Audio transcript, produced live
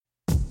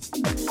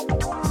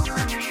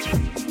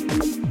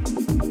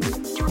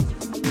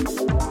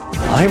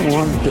I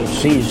want to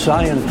see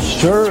science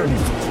serve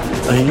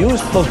a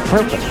useful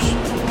purpose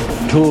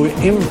to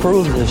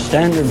improve the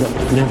standard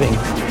of living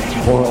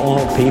for all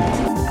people.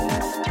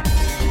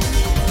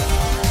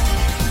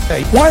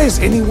 Why is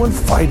anyone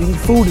fighting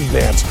food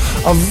advance?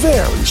 A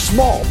very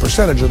small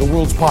percentage of the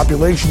world's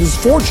population is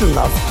fortunate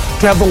enough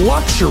to have the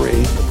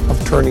luxury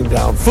of turning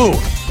down food.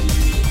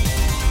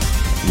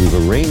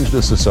 We've arranged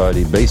a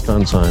society based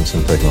on science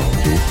and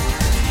technology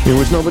in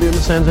which nobody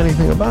understands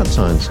anything about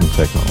science and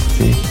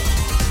technology.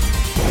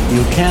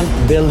 You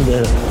can't build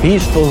a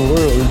peaceful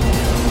world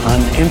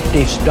on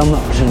empty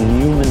stomachs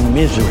and human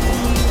misery.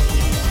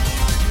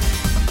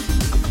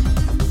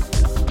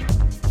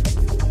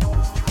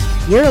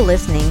 You're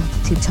listening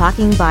to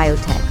Talking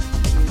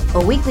Biotech,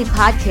 a weekly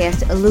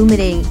podcast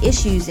illuminating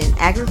issues in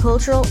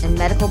agricultural and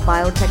medical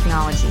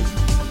biotechnology.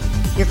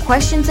 Your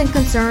questions and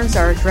concerns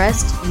are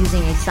addressed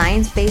using a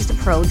science-based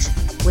approach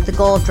with the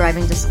goal of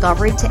driving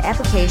discovery to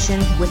application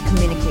with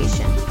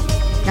communication.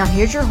 Now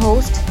here's your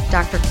host,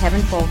 Dr.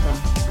 Kevin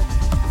Folta.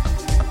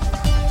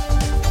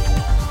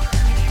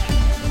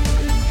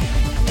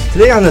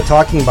 Today on the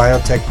Talking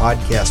Biotech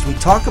podcast, we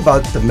talk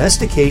about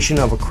domestication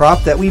of a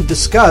crop that we've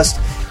discussed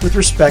with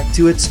respect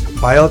to its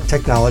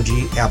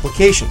biotechnology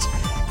applications.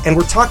 And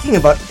we're talking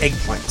about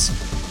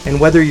eggplants. And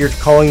whether you're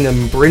calling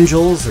them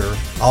brinjals or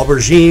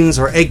aubergines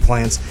or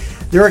eggplants,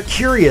 they're a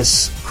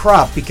curious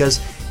crop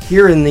because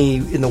here in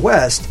the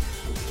West,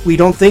 we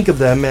don't think of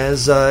them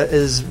as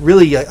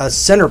really a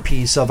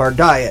centerpiece of our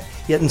diet.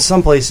 Yet in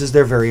some places,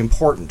 they're very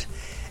important.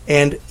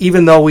 And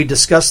even though we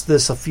discussed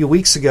this a few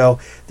weeks ago,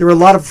 there are a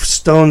lot of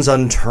stones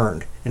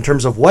unturned in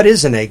terms of what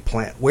is an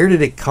eggplant? Where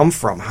did it come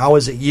from? How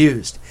is it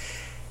used?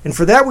 And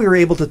for that, we were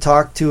able to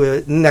talk to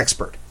an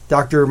expert,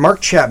 Dr. Mark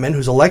Chapman,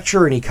 who's a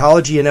lecturer in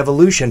ecology and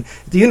evolution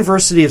at the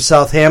University of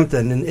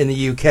Southampton in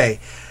the UK.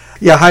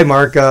 Yeah, hi,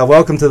 Mark.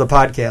 Welcome to the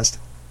podcast.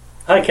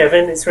 Hi,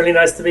 Kevin. It's really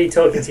nice to be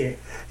talking to you.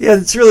 Yeah,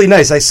 it's really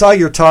nice. I saw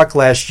your talk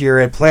last year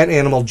at Plant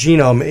Animal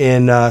Genome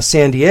in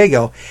San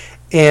Diego,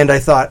 and I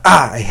thought,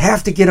 I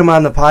have to get him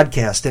on the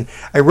podcast. And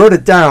I wrote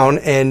it down,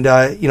 and,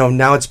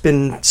 now it's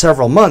been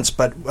several months,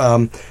 but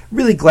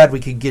really glad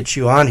we could get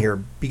you on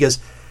here because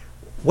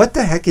what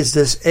the heck is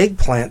this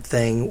eggplant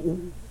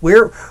thing?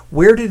 Where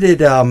did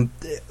it,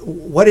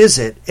 what is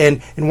it?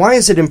 And why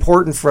is it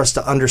important for us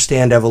to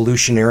understand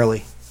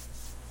evolutionarily?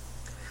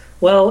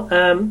 Well,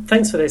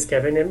 thanks for this,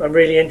 Kevin. I'm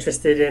really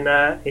interested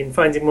in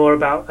finding more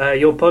about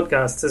your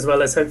podcast as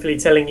well as hopefully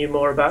telling you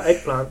more about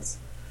eggplants.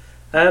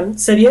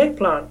 So the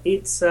eggplant,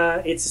 it's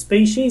a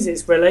species.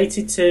 It's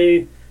related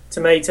to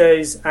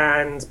tomatoes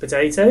and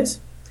potatoes,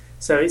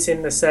 so it's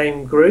in the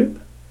same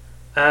group.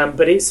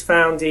 But it's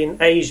found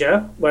in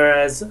Asia,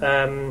 whereas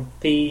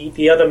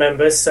the other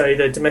members, so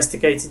the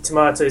domesticated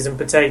tomatoes and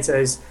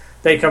potatoes,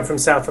 they come from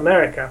South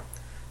America.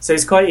 So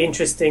it's quite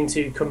interesting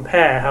to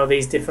compare how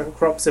these different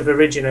crops have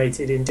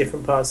originated in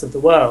different parts of the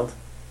world.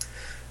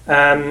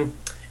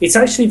 It's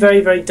actually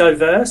very, very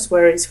diverse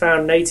where it's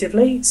found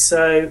natively.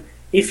 So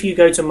if you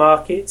go to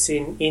markets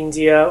in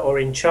India or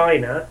in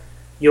China,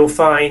 you'll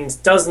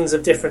find dozens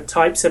of different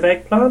types of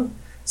eggplant.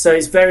 So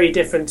it's very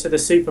different to the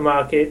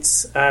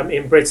supermarkets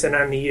in Britain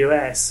and the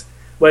US,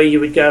 where you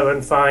would go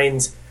and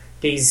find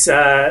these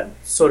 8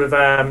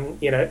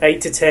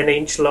 to 10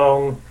 inch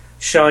long,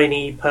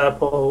 shiny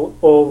purple,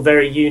 all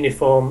very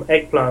uniform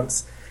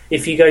eggplants.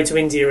 If you go to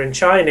India and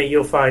China,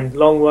 you'll find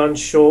long ones,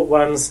 short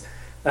ones,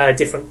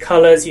 different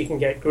colours. You can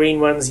get green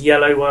ones,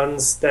 yellow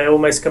ones. They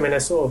almost come in a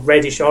sort of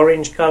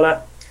reddish-orange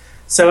colour.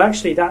 So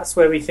actually that's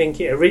where we think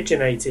it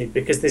originated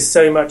because there's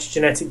so much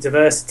genetic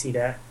diversity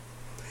there.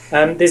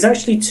 There's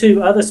actually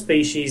 2 other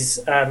species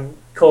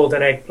called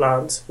an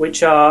eggplant,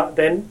 which are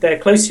they're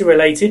closely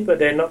related, but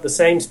they're not the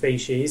same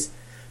species.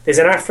 There's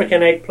an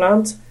African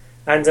eggplant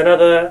and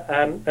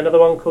another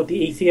one called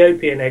the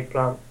Ethiopian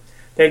eggplant.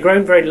 They're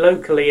grown very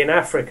locally in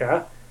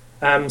Africa,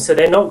 so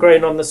they're not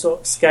grown on the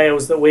sort of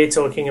scales that we're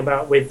talking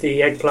about with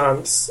the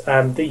eggplants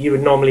that you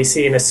would normally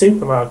see in a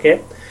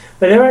supermarket.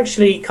 But they're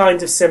actually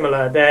kind of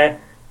similar.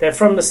 They're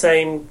from the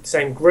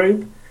same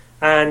group.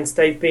 And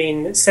they've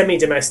been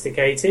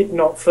semi-domesticated,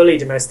 not fully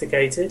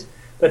domesticated,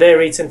 but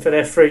they're eaten for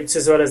their fruits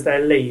as well as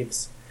their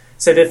leaves.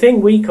 So the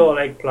thing we call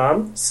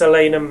eggplant,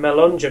 Solanum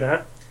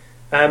melongena,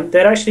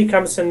 that actually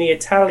comes from the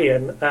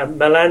Italian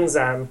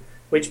melanzan,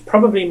 which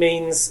probably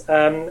means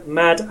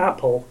mad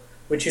apple,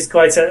 which is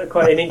quite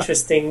an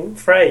interesting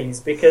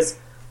phrase because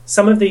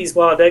some of these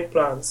wild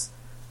eggplants,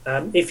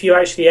 if you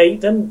actually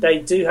ate them, they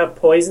do have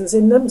poisons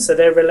in them, so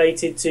they're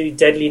related to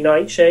deadly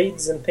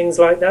nightshades and things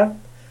like that.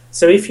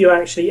 So if you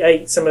actually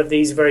ate some of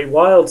these very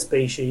wild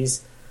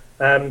species,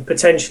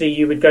 potentially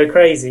you would go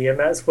crazy, and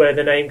that's where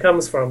the name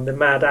comes from, the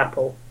mad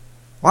apple.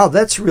 Wow,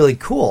 that's really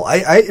cool.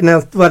 Now,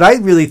 what I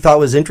really thought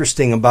was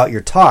interesting about your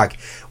talk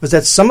was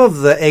that some of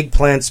the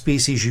eggplant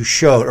species you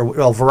showed,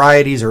 or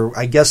varieties, or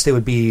I guess they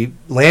would be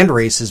land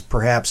races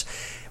perhaps,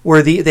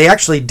 where they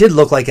actually did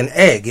look like an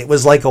egg. It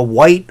was like a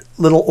white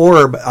little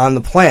orb on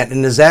the plant.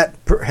 And is that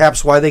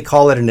perhaps why they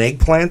call it an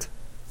eggplant?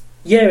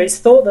 Yeah, it's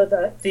thought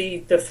that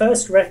the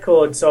first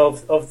records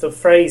of the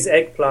phrase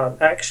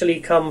eggplant actually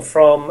come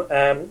from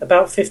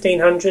about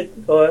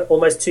 1500 or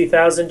almost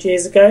 2000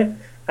 years ago.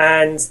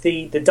 And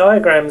the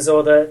diagrams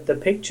or the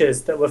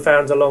pictures that were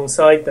found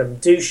alongside them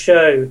do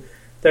show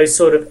those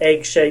sort of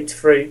egg-shaped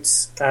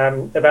fruits,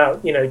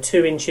 about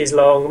 2 inches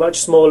long, much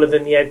smaller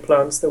than the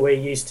eggplants that we're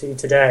used to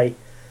today,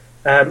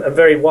 and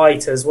very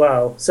white as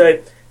well.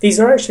 So these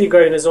are actually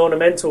grown as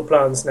ornamental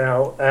plants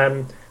now,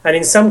 and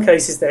in some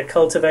cases they're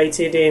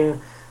cultivated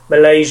in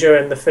Malaysia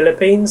and the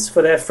Philippines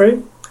for their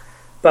fruit,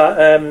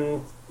 but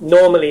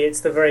normally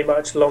it's the very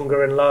much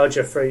longer and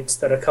larger fruits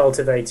that are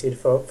cultivated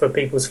for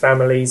people's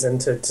families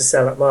and to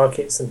sell at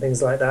markets and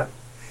things like that.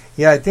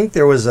 Yeah, I think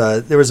there was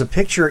a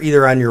picture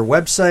either on your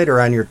website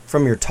or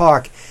from your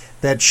talk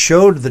that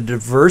showed the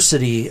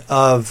diversity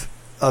of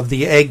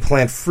the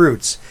eggplant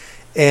fruits,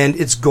 and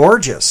it's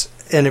gorgeous.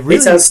 And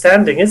it's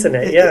outstanding, isn't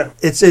it? Yeah,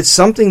 it's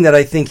something that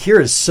I think here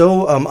is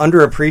so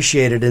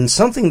underappreciated, and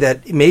something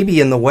that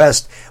maybe in the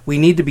West we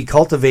need to be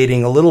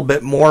cultivating a little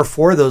bit more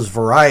for those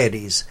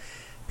varieties.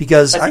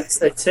 Because I think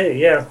so too.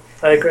 Yeah,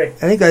 I agree.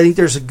 I think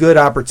there's a good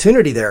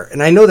opportunity there,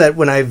 and I know that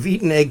when I've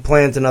eaten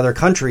eggplant in other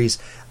countries,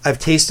 I've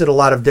tasted a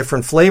lot of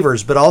different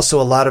flavors, but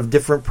also a lot of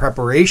different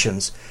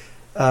preparations.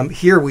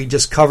 Here we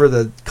just cover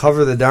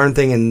the darn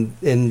thing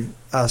in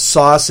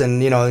sauce,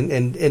 and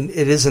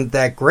it isn't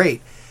that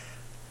great.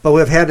 But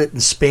we've had it in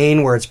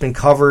Spain where it's been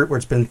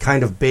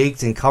kind of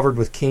baked and covered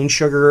with cane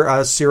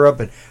sugar syrup,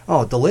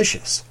 and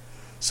delicious.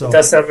 So it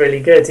does sound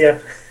really good, yeah.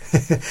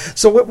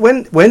 So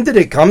when did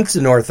it come to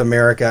North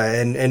America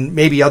and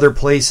maybe other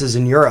places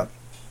in Europe?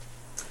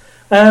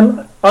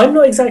 I'm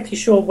not exactly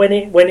sure when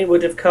it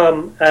would have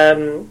come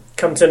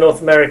to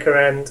North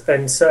America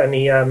and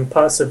certainly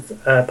parts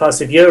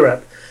of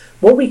Europe.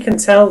 What we can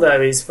tell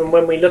though is from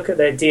when we look at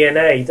their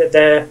DNA that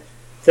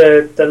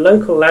the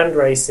local land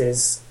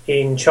races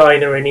in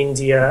China and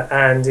India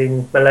and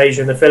in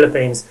Malaysia and the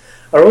Philippines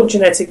are all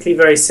genetically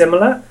very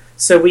similar.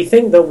 So we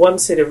think that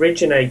once it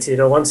originated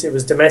or once it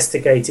was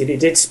domesticated,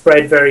 it did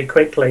spread very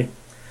quickly.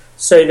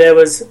 So there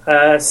was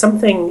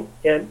something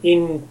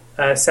in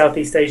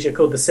Southeast Asia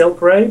called the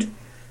Silk Road,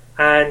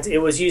 and it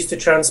was used to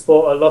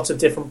transport a lot of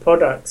different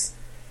products.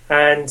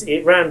 And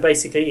it ran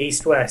basically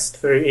east-west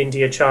through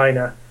India,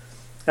 China.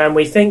 And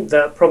we think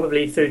that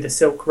probably through the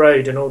Silk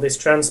Road and all this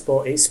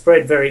transport, it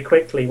spread very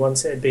quickly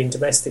once it had been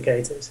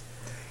domesticated.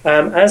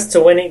 As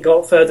to when it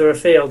got further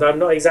afield, I'm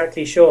not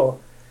exactly sure.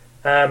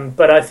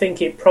 But I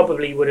think it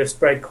probably would have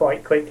spread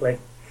quite quickly.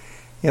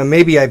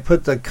 Maybe I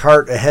put the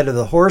cart ahead of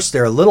the horse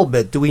there a little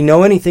bit. Do we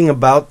know anything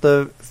about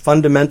the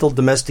fundamental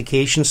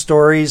domestication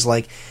stories,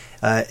 like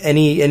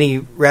any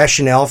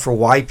rationale for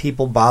why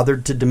people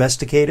bothered to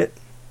domesticate it?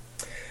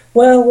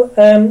 Well,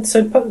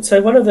 so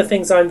one of the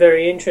things I'm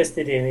very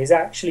interested in is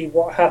actually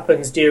what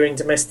happens during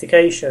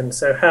domestication.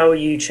 So how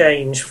you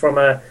change from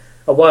a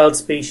wild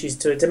species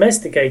to a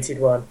domesticated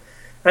one.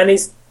 And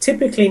it's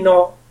typically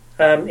not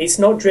it's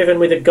not driven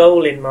with a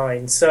goal in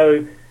mind.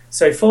 So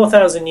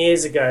 4,000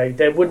 years ago,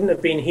 there wouldn't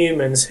have been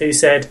humans who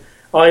said,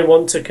 I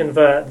want to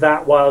convert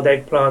that wild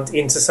eggplant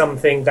into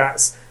something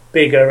that's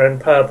bigger and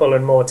purple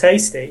and more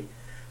tasty.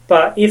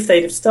 But if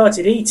they'd have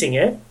started eating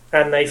it,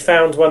 and they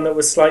found one that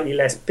was slightly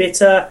less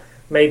bitter,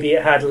 maybe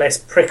it had less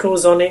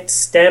prickles on its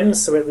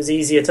stems, so it was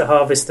easier to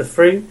harvest the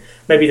fruit,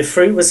 maybe the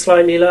fruit was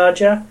slightly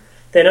larger,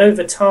 then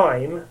over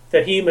time,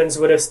 the humans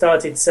would have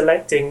started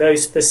selecting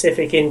those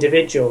specific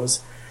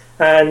individuals.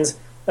 And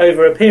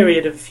over a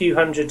period of a few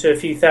hundred to a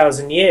few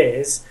thousand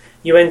years,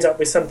 you end up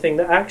with something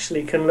that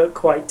actually can look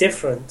quite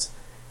different,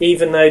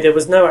 even though there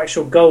was no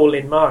actual goal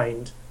in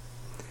mind.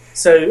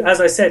 So, as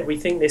I said, we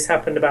think this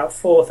happened about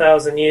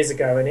 4,000 years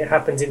ago, and it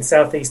happened in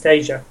Southeast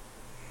Asia.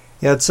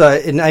 Yeah,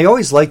 and I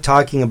always like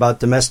talking about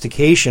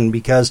domestication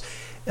because,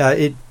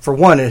 for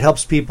one, it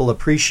helps people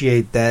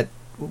appreciate that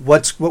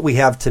what we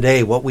have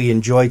today, what we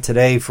enjoy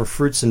today for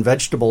fruits and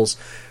vegetables,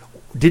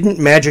 didn't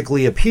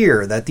magically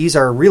appear, that these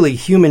are really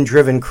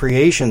human-driven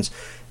creations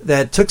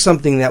that took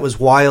something that was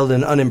wild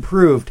and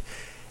unimproved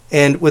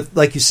and, with,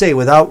 like you say,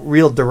 without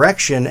real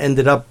direction,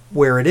 ended up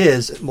where it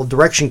is. Well,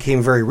 direction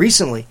came very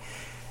recently.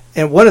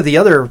 And one of the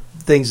other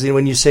things,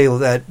 when you say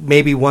that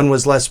maybe one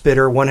was less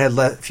bitter, one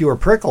had fewer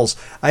prickles,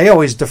 I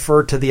always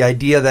defer to the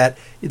idea that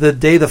the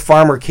day the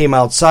farmer came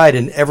outside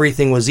and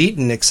everything was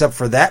eaten except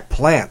for that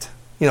plant,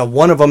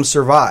 one of them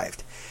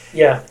survived.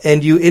 Yeah.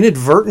 And you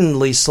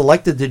inadvertently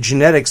selected the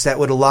genetics that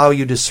would allow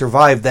you to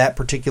survive that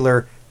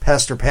particular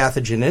pest or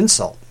pathogen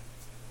insult.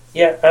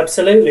 Yeah,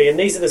 absolutely. And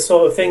these are the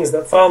sort of things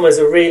that farmers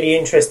are really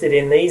interested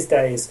in these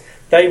days.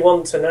 They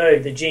want to know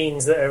the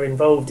genes that are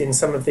involved in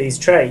some of these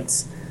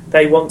traits.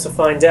 They want to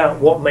find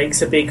out what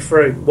makes a big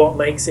fruit, what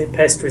makes it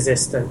pest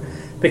resistant.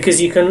 Because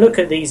you can look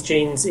at these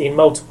genes in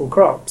multiple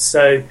crops.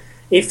 So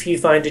if you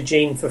find a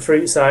gene for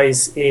fruit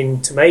size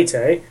in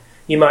tomato,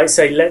 you might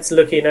say, let's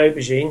look in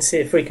aubergine, see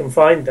if we can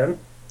find them.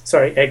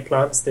 Sorry,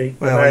 eggplants, the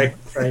American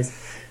phrase.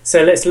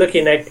 So let's look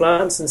in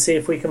eggplants and see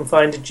if we can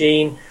find a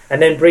gene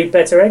and then breed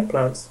better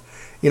eggplants.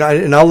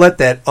 and I'll let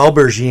that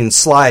aubergine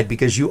slide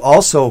because you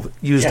also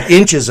used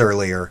inches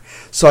earlier.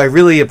 So I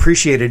really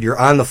appreciated your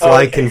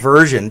on-the-fly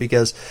conversion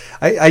because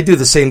I do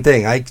the same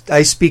thing.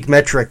 I speak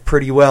metric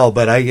pretty well,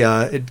 but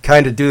I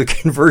kind of do a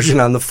conversion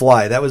on the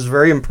fly. That was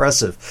very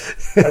impressive.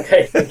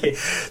 Okay, thank you.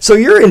 So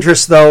your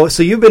interest, though,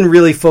 so you've been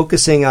really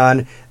focusing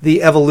on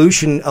the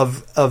evolution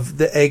of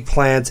the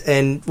eggplant,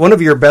 and one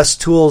of your best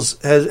tools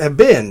have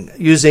been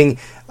using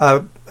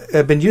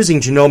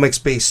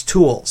genomics-based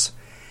tools.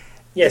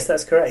 Yes,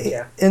 that's correct,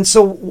 yeah. And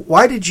so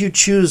why did you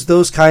choose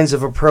those kinds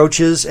of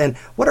approaches, and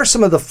what are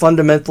some of the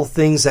fundamental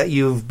things that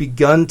you've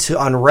begun to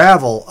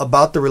unravel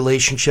about the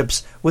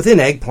relationships within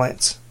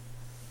eggplants?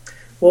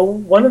 Well,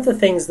 one of the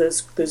things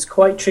that's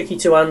quite tricky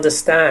to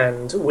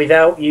understand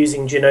without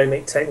using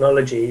genomic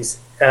technologies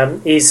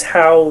is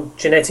how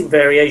genetic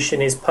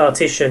variation is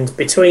partitioned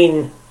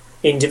between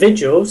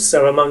individuals,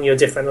 so among your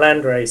different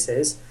land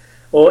races,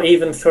 or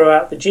even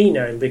throughout the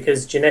genome,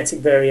 because genetic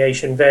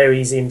variation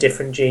varies in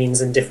different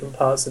genes and different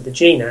parts of the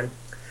genome.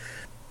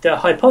 The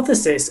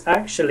hypothesis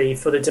actually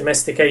for the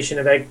domestication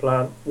of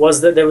eggplant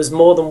was that there was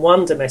more than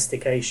one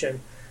domestication.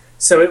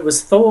 So it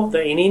was thought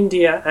that in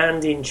India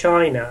and in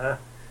China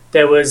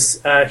there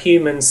was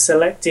humans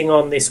selecting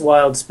on this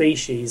wild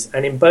species,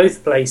 and in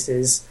both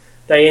places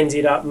they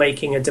ended up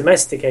making a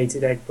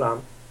domesticated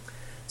eggplant.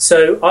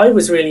 So I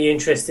was really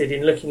interested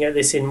in looking at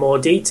this in more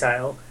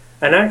detail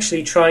and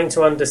actually trying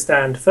to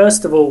understand,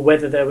 first of all,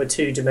 whether there were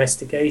two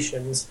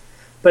domestications,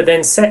 but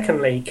then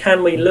secondly,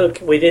 can we look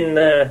within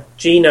the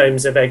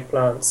genomes of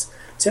eggplants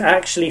to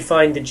actually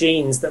find the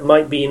genes that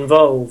might be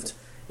involved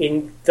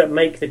that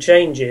make the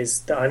changes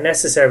that are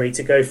necessary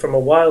to go from a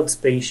wild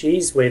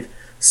species with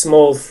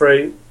small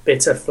fruit,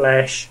 bitter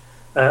flesh,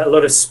 a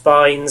lot of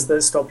spines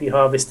that stop you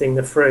harvesting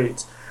the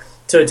fruit,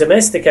 to a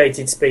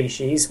domesticated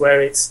species where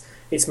it's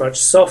much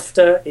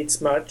softer, it's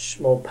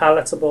much more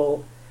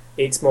palatable,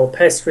 it's more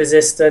pest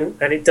resistant,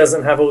 and it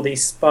doesn't have all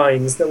these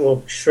spines that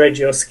will shred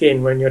your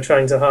skin when you're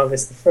trying to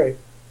harvest the fruit.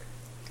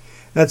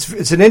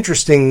 It's an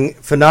interesting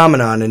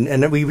phenomenon,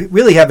 and we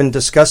really haven't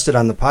discussed it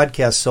on the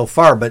podcast so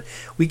far, but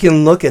we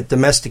can look at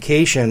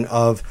domestication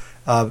of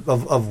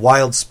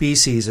wild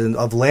species and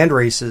of land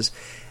races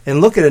and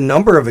look at a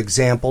number of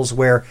examples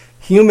where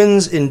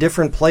humans in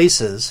different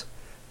places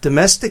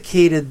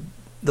domesticated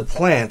the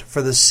plant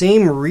for the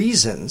same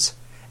reasons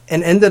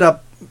and ended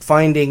up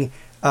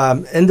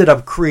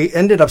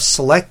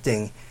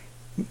selecting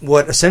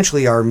what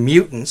essentially are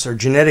mutants or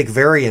genetic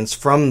variants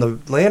from the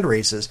land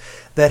races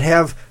that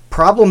have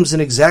problems in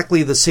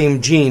exactly the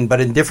same gene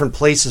but in different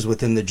places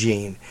within the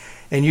gene.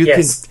 And you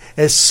can,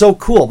 it's so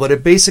cool, but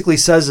it basically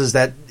says is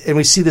that, and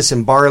we see this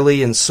in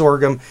barley and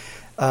sorghum.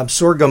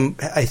 Sorghum,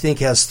 I think,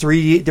 has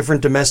 3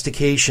 different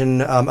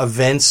domestication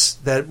events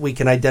that we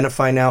can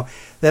identify now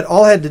that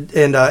all had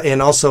to,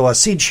 and also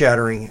seed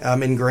shattering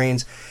in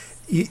grains.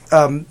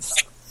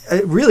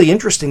 Really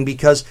interesting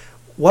because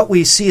what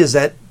we see is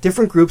that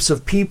different groups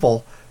of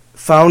people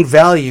found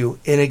value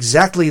in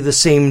exactly the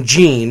same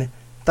gene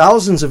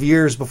thousands of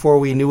years before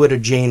we knew what a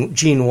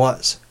gene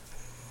was.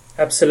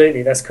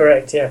 Absolutely, that's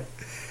correct, yeah.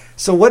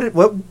 So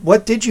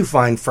what did you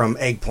find from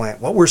eggplant?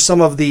 What were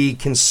some of the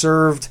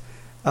conserved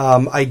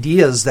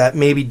ideas that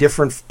maybe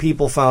different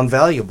people found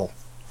valuable?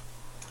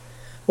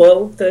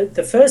 Well,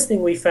 the first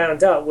thing we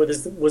found out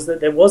was that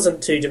there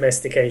wasn't 2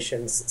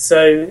 domestications.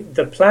 So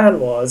the plan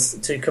was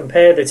to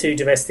compare the 2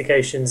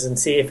 domestications and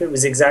see if it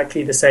was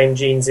exactly the same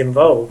genes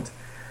involved.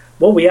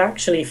 What we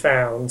actually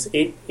found,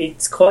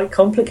 it's quite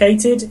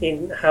complicated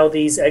in how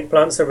these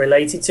eggplants are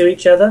related to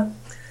each other.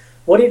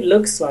 What it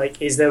looks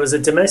like is there was a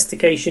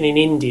domestication in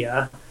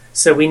India.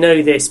 So we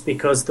know this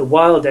because the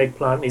wild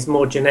eggplant is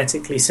more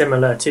genetically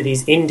similar to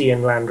these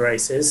Indian land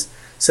races.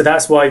 So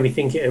that's why we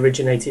think it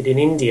originated in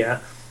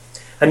India.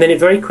 And then it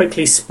very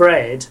quickly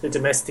spread, the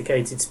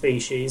domesticated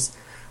species,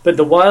 but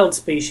the wild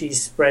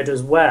species spread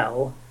as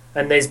well.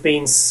 And there's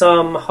been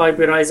some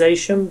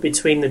hybridization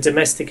between the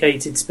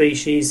domesticated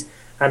species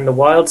and the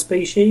wild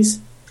species.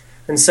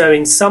 And so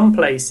in some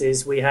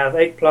places we have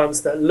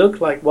eggplants that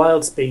look like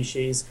wild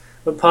species,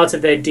 but part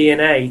of their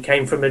DNA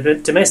came from a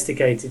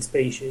domesticated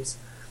species.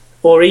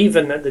 Or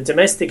even that the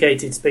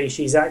domesticated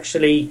species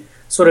actually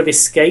sort of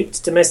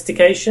escaped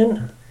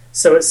domestication.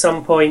 So at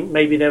some point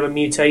maybe there were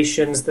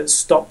mutations that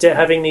stopped it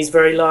having these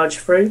very large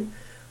fruit,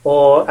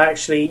 or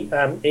actually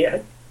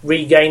it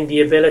regained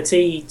the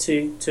ability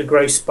to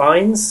grow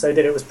spines so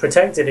that it was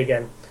protected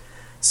again.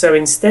 So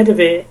instead of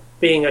it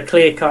being a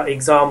clear-cut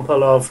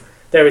example of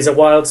there is a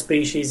wild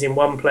species in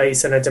one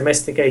place and a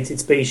domesticated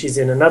species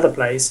in another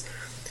place,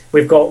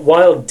 we've got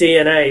wild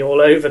DNA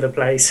all over the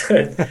place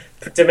and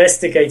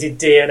domesticated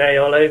DNA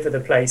all over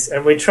the place,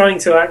 and we're trying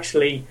to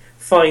actually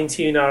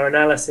fine-tune our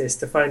analysis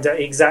to find out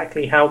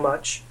exactly how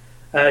much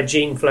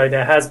gene flow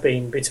there has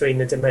been between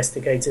the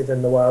domesticated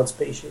and the wild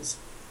species.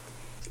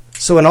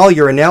 So in all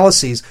your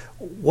analyses,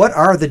 what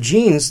are the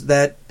genes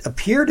that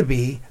appear to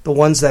be the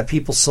ones that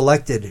people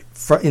selected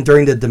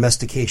during the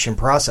domestication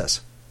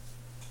process?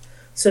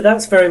 So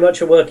that's very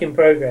much a work in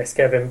progress,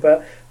 Kevin.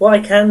 But what I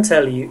can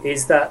tell you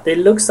is that it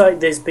looks like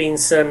there's been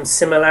some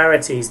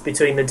similarities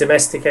between the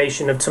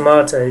domestication of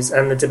tomatoes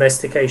and the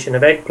domestication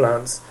of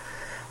eggplants.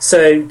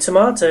 So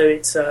tomato,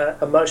 it's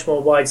a much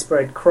more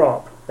widespread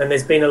crop, and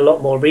there's been a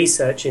lot more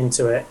research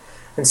into it.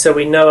 And so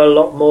we know a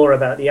lot more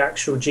about the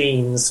actual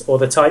genes or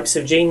the types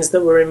of genes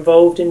that were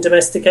involved in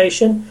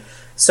domestication.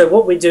 So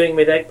what we're doing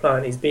with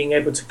eggplant is being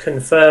able to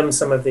confirm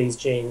some of these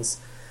genes.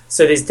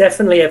 So there's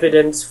definitely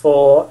evidence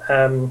for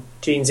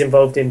genes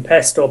involved in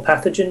pest or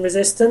pathogen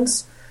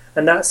resistance,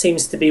 and that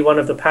seems to be one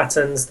of the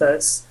patterns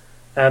that's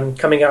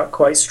coming out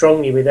quite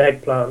strongly with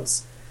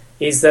eggplants,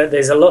 is that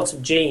there's a lot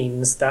of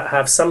genes that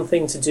have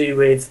something to do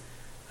with,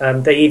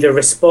 they either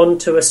respond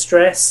to a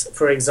stress,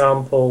 for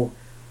example,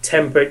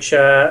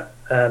 temperature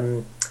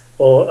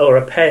or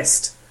a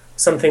pest,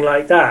 something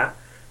like that,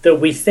 that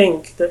we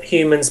think that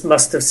humans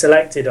must have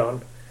selected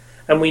on.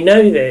 And we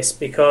know this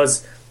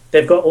because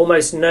they've got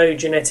almost no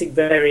genetic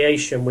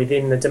variation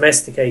within the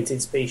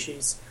domesticated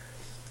species.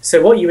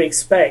 So what you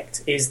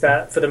expect is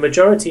that for the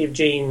majority of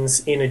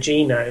genes in a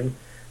genome,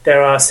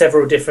 there are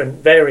several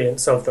different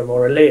variants of them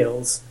or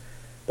alleles.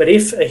 But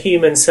if a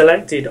human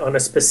selected on a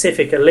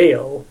specific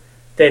allele,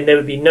 then there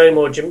would be no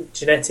more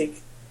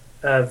genetic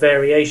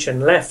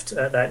variation left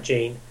at that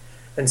gene.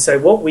 And so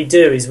what we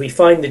do is we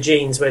find the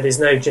genes where there's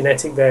no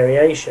genetic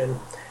variation,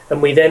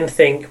 and we then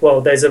think,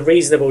 well, there's a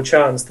reasonable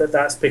chance that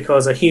that's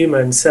because a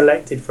human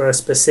selected for a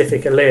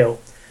specific allele.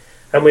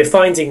 And we're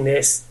finding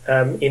this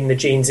in the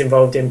genes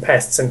involved in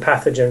pests and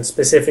pathogens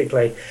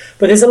specifically.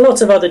 But there's a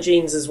lot of other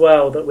genes as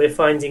well that we're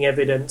finding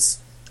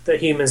evidence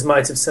that humans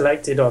might have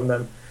selected on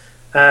them.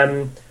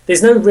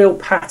 There's no real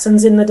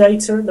patterns in the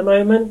data at the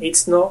moment.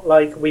 It's not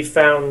like we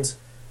found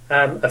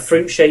a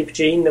fruit shape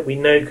gene that we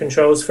know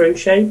controls fruit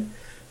shape.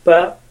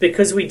 But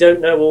because we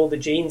don't know all the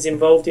genes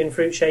involved in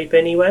fruit shape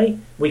anyway,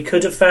 we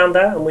could have found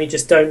that and we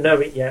just don't know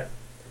it yet.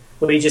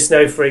 We just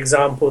know, for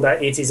example,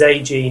 that it is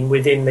a gene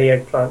within the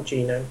eggplant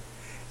genome.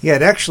 Yeah,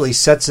 it actually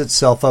sets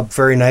itself up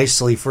very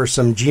nicely for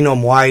some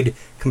genome-wide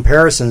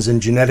comparisons in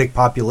genetic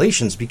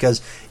populations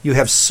because you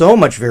have so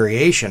much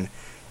variation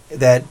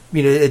that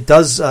it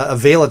does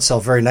avail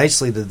itself very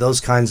nicely to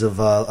those kinds of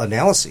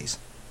analyses.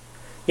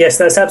 Yes,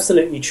 that's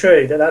absolutely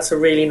true. That's a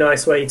really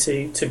nice way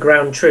to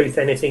ground truth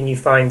anything you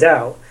find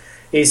out,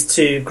 is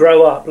to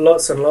grow up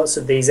lots and lots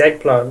of these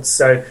eggplants,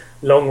 so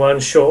long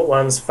ones, short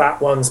ones,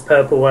 fat ones,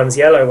 purple ones,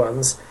 yellow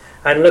ones,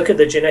 and look at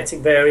the genetic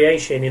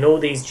variation in all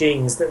these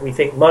genes that we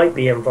think might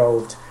be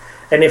involved.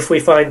 And if we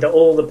find that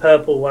all the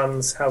purple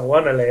ones have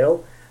one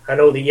allele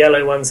and all the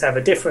yellow ones have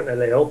a different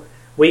allele,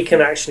 we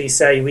can actually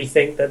say we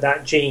think that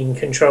that gene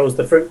controls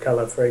the fruit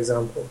colour, for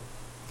example.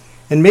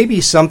 And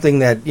maybe something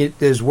that it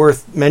is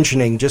worth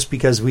mentioning, just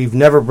because we've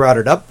never brought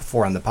it up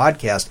before on the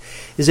podcast,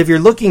 is if you're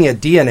looking at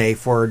DNA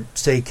for,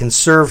 say,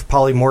 conserved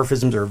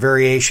polymorphisms or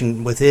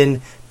variation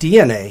within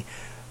DNA,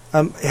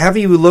 have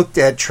you looked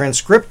at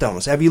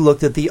transcriptomes? Have you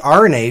looked at the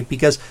RNA?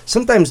 Because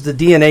sometimes the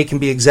DNA can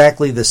be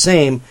exactly the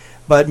same,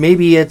 but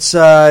maybe it's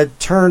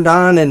turned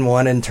on in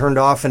one and turned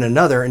off in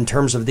another in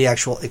terms of the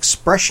actual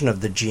expression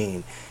of the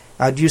gene.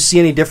 Do you see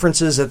any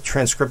differences at the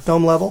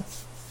transcriptome level?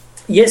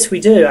 Yes, we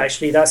do,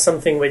 actually. That's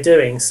something we're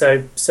doing. So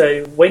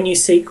when you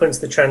sequence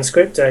the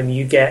transcriptome,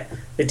 you get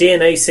the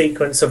DNA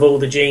sequence of all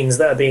the genes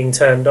that are being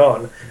turned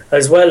on,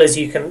 as well as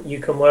you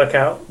can work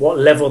out what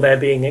level they're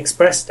being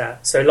expressed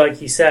at. So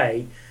like you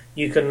say,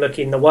 you can look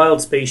in the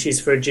wild species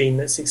for a gene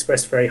that's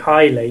expressed very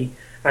highly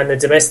and the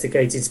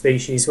domesticated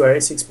species where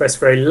it's expressed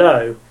very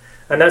low.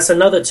 And that's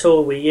another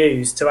tool we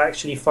use to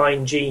actually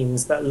find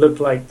genes that look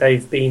like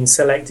they've been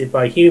selected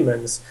by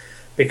humans,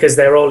 because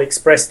they're all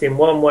expressed in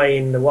one way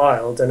in the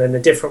wild and in a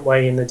different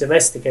way in the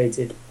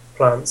domesticated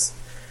plants.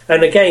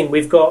 And again,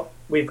 we've got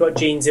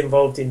genes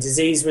involved in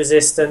disease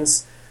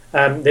resistance.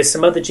 There's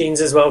some other genes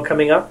as well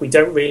coming up. We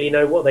don't really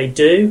know what they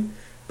do,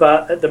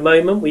 but at the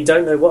moment we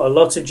don't know what a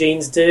lot of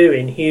genes do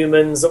in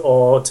humans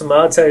or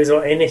tomatoes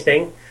or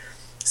anything.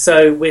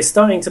 So we're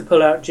starting to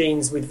pull out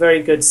genes with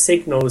very good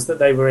signals that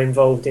they were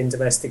involved in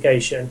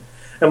domestication.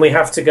 And we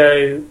have to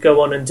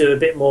go on and do a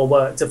bit more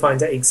work to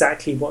find out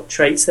exactly what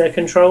traits they're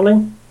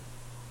controlling.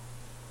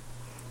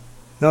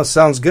 No,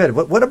 sounds good.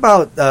 What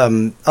about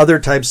other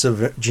types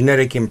of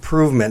genetic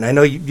improvement? I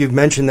know you've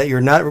mentioned that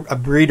you're not a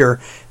breeder,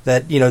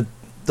 that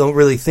don't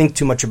really think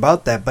too much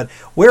about that. But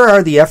where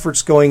are the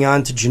efforts going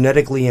on to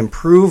genetically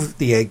improve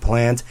the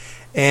eggplant?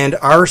 And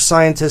are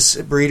scientists,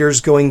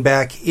 breeders, going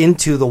back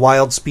into the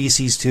wild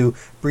species to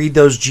breed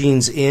those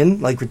genes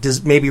in, like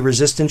maybe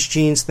resistance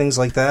genes, things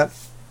like that?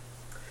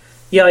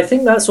 Yeah, I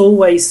think that's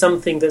always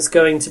something that's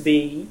going to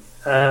be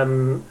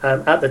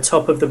at the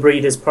top of the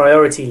breeder's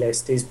priority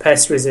list, is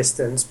pest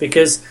resistance,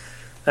 because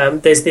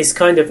there's this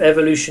kind of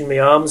evolutionary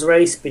arms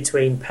race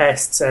between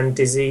pests and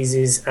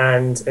diseases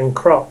and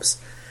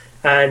crops.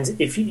 And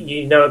if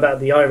you know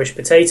about the Irish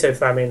potato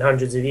famine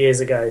hundreds of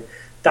years ago,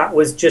 that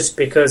was just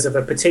because of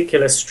a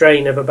particular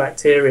strain of a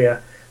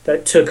bacteria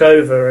that took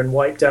over and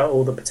wiped out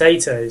all the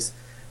potatoes.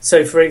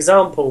 So, for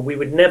example, we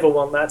would never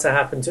want that to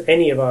happen to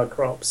any of our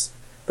crops.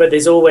 but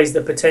there's always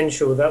the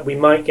potential that we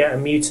might get a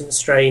mutant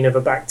strain of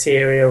a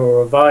bacteria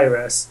or a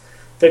virus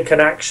that can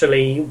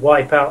actually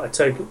wipe out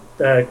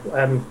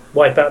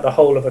the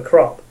whole of a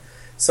crop.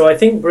 So I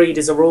think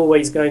breeders are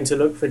always going to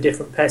look for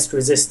different pest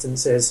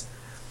resistances.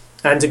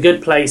 And a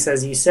good place,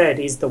 as you said,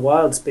 is the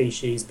wild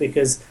species,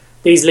 because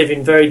these live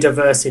in very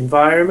diverse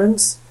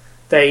environments.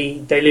 They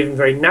live in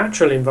very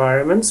natural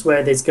environments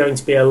where there's going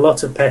to be a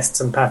lot of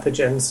pests and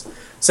pathogens.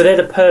 So they're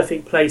the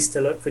perfect place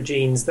to look for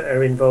genes that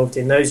are involved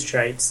in those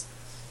traits.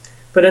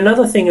 But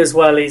another thing as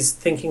well is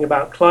thinking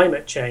about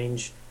climate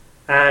change.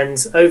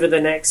 And over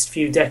the next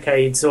few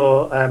decades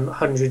or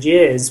 100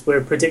 years,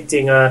 we're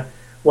predicting a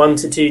 1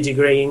 to 2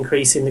 degree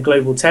increase in the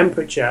global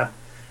temperature.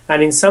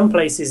 And in some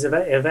places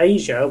of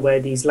Asia where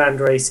these land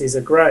races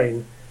are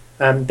grown,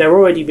 they're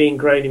already being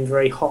grown in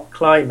very hot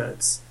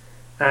climates.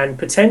 And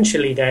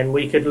potentially then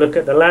we could look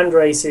at the land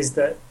races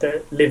that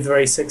live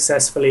very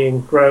successfully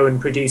and grow and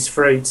produce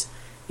fruit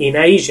in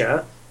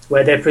Asia,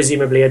 where they're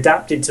presumably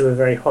adapted to a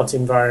very hot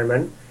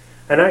environment,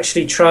 and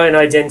actually try and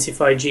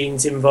identify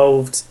genes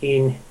involved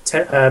in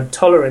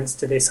tolerance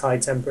to this high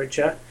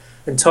temperature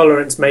and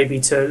tolerance maybe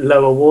to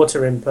lower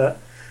water input,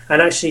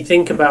 and actually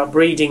think about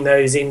breeding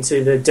those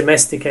into the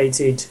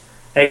domesticated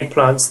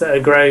eggplants that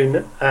are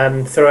grown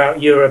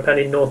throughout Europe and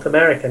in North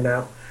America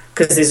now.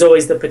 Because there's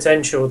always the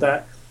potential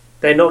that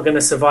they're not going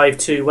to survive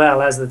too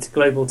well as the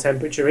global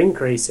temperature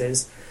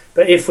increases.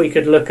 But if we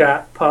could look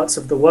at parts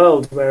of the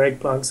world where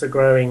eggplants are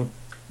growing,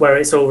 where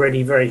it's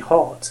already very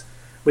hot,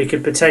 we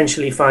could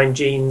potentially find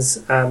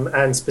genes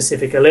and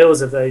specific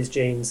alleles of those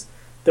genes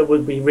that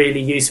would be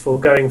really useful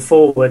going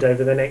forward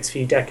over the next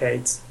few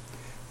decades.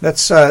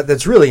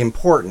 That's really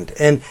important.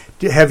 And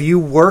have you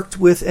worked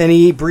with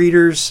any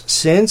breeders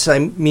since? I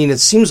mean, it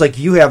seems like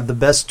you have the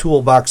best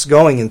toolbox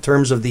going in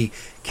terms of the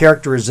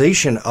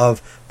characterization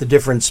of the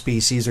different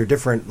species or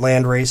different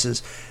land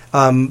races.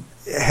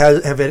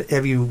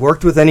 Have you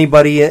worked with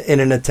anybody in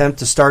an attempt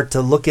to start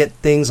to look at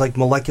things like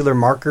molecular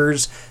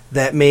markers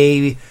that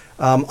may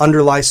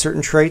underlie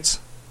certain traits?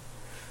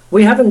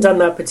 We haven't done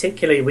that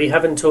particularly. We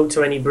haven't talked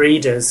to any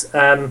breeders.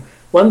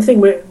 One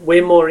thing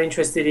we're more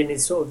interested in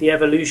is sort of the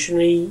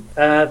evolutionary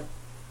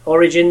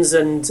origins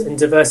and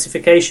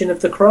diversification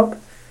of the crop.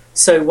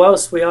 So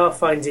whilst we are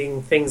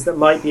finding things that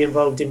might be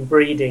involved in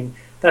breeding,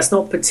 that's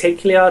not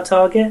particularly our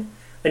target.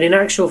 And in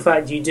actual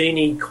fact, you do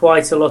need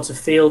quite a lot of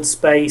field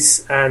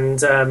space and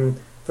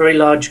very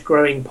large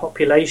growing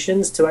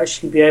populations to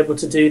actually be able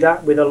to do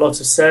that with a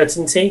lot of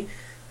certainty.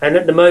 And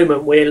at the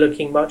moment, we're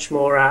looking much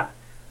more at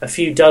a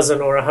few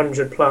dozen or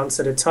 100 plants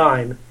at a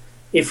time.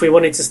 If we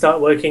wanted to start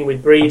working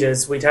with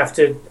breeders, we'd have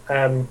to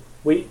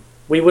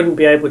we wouldn't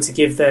be able to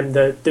give them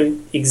the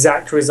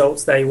exact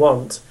results they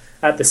want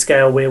at the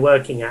scale we're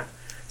working at.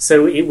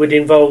 So it would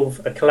involve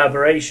a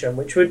collaboration,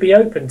 which we'd be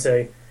open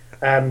to.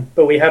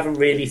 But we haven't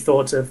really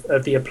thought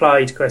of the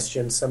applied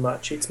questions so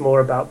much. It's more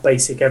about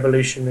basic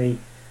evolutionary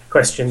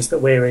questions that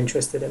we're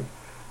interested in.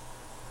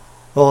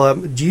 Well,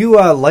 do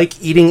you like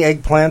eating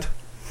eggplant?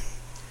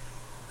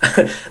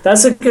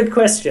 That's a good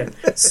question.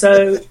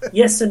 So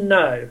yes and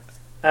no.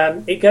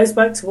 It goes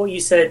back to what you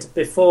said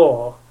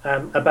before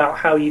about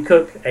how you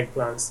cook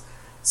eggplants.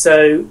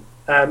 So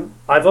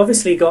I've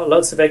obviously got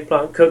lots of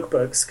eggplant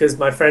cookbooks because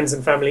my friends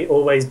and family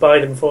always buy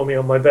them for me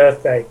on my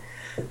birthday.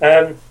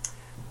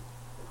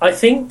 I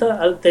think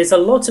that there's a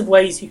lot of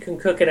ways you can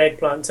cook an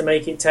eggplant to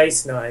make it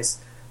taste nice.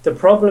 The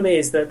problem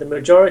is that the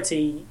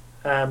majority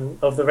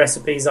of the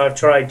recipes I've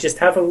tried just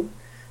haven't.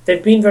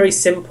 They've been very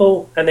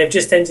simple and they've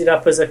just ended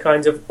up as a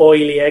kind of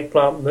oily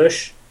eggplant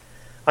mush.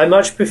 I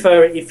much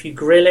prefer it if you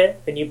grill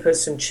it and you put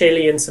some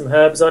chili and some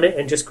herbs on it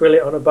and just grill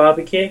it on a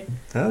barbecue.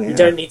 Oh, yeah. You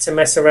don't need to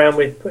mess around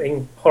with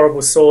putting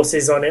horrible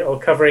sauces on it or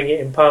covering it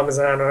in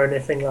Parmesan or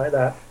anything like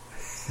that.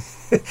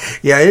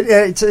 Yeah,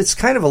 it's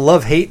kind of a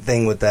love-hate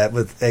thing with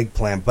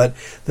eggplant. But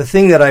the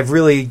thing that I've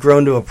really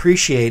grown to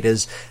appreciate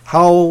is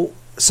how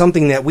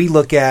something that we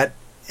look at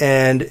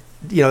and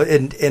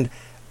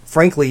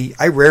frankly,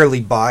 I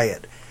rarely buy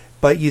it.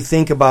 But you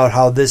think about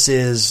how this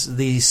is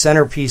the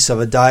centerpiece of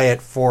a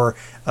diet for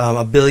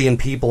 1 billion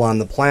people on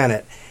the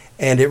planet,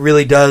 and it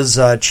really does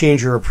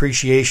change your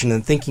appreciation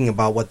and thinking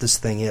about what this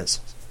thing is.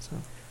 So.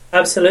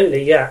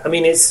 Absolutely, yeah. I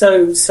mean, it's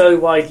so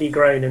widely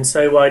grown and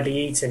so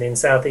widely eaten in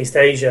Southeast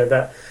Asia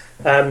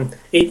that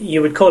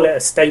you would call it a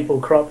staple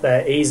crop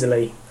there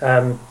easily.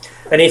 And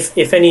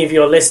if any of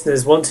your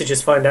listeners want to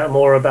just find out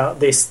more about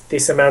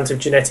this amount of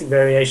genetic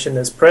variation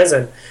that's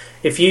present,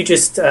 if you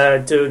just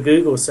do a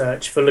Google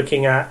search for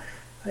looking at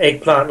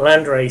eggplant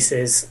land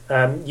races,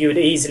 you would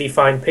easily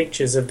find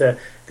pictures of the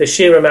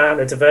sheer amount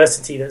of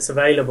diversity that's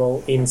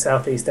available in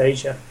Southeast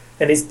Asia.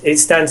 And it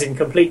stands in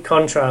complete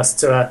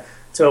contrast to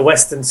a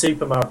Western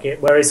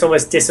supermarket where it's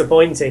almost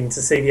disappointing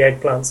to see the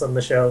eggplants on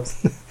the shelves.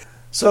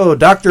 So,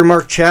 Dr.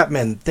 Mark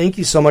Chapman, thank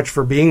you so much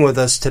for being with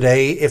us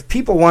today. If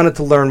people wanted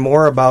to learn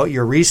more about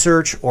your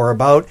research or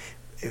about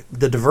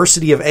the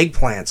diversity of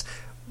eggplants,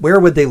 where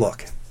would they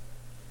look?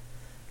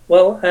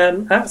 Well,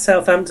 at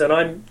Southampton,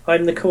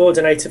 I'm the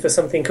coordinator for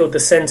something called the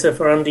Centre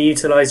for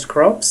Underutilised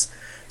Crops.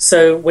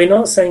 So we're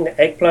not saying that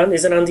eggplant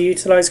is an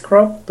underutilized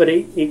crop, but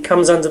it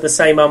comes under the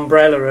same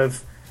umbrella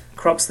of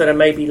crops that are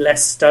maybe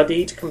less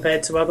studied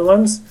compared to other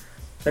ones.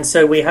 And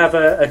so we have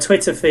a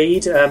Twitter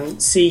feed,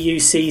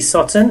 CUC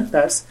Soton,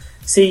 that's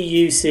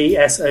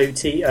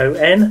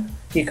CUCSOTON.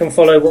 You can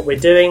follow what we're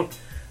doing.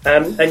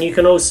 And you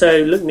can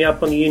also look me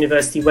up on the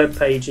university web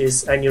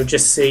pages, and you'll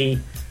just see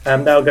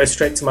that'll go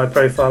straight to my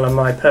profile on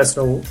my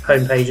personal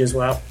homepage as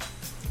well.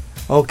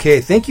 Okay,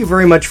 thank you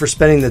very much for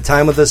spending the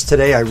time with us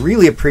today. I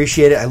really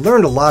appreciate it. I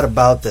learned a lot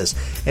about this,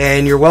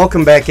 and you're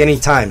welcome back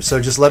anytime. So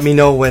just let me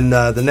know when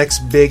the next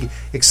big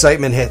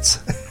excitement hits.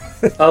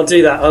 I'll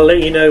do that. I'll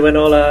let you know when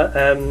all our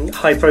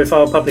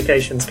high-profile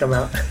publications come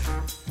out.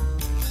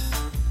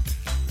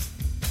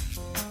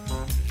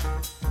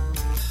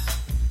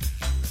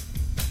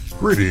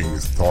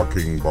 Greetings,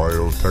 Talking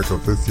Biotech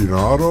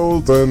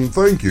aficionados, and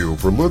thank you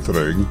for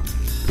listening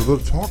to the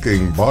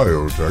Talking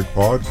Biotech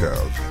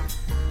podcast.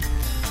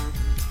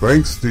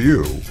 Thanks to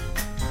you.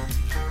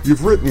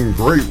 You've written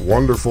great,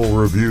 wonderful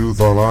reviews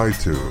on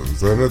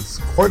iTunes, and it's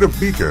quite a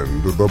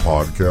beacon to the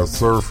podcast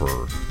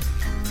surfer.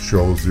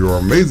 Shows your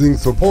amazing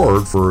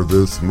support for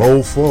this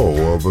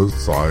mofo of a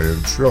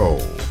science show.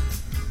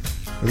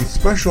 And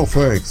special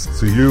thanks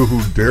to you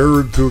who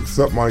dared to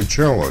accept my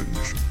challenge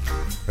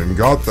and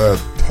got that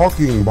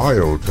Talking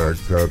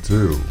Biotech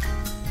tattoo.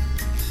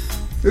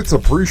 It's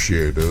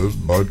appreciated,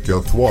 but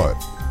guess what?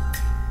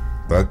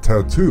 That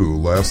tattoo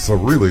lasts a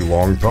really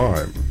long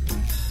time.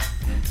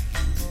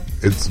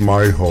 It's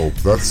my hope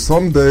that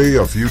someday,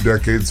 a few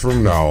decades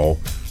from now,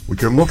 we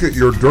can look at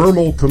your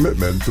dermal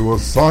commitment to a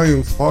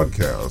science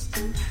podcast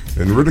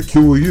and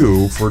ridicule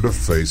you for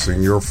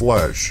defacing your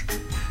flesh.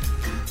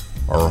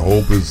 Our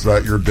hope is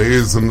that your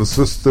days in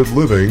assisted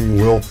living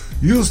will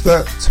use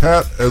that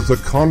tat as a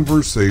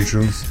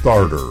conversation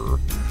starter,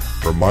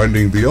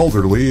 reminding the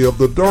elderly of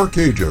the dark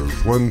ages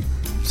when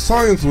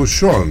science was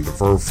shunned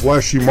for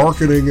flashy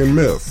marketing and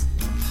myth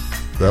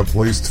that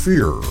placed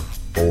fear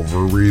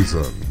over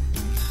reason.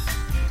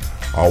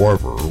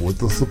 However, with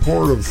the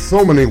support of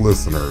so many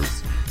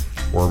listeners,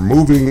 we're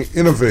moving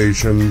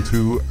innovation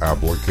to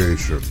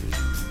application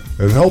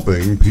and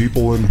helping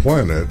people and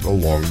planet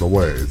along the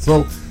way.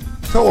 So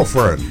tell a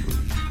friend,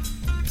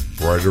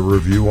 write a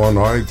review on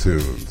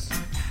iTunes,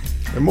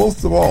 and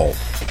most of all,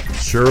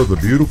 share the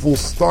beautiful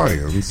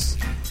science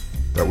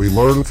that we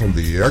learn from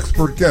the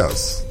expert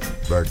guests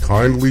that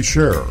kindly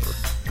share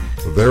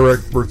their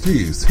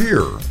expertise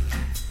here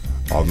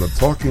on the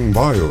Talking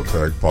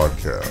Biotech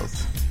podcast.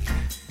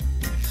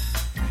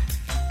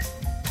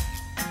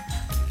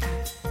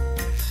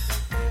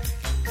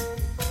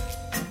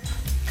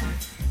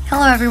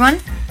 Hello everyone,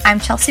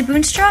 I'm Chelsea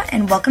Boonstra,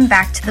 and welcome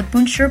back to the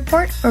Boonstra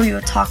Report, where we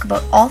will talk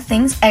about all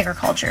things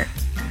agriculture.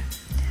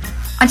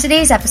 On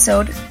today's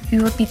episode, we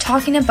will be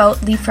talking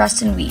about leaf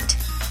rust in wheat.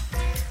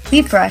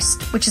 Leaf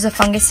rust, which is a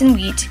fungus in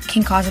wheat,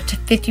 can cause up to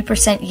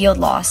 50% yield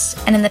loss,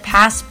 and in the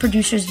past,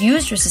 producers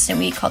used resistant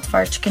wheat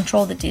cultivars to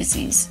control the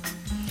disease.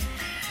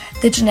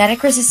 The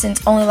genetic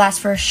resistance only lasts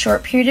for a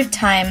short period of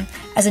time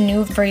as a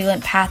new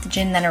virulent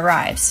pathogen then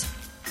arrives.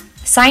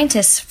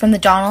 Scientists from the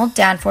Donald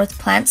Danforth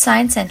Plant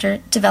Science Center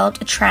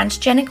developed a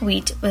transgenic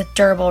wheat with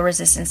durable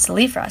resistance to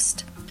leaf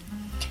rust.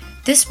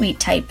 This wheat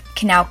type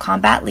can now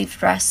combat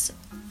leaf rust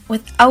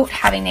without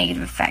having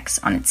negative effects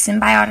on its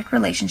symbiotic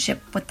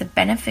relationship with the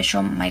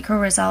beneficial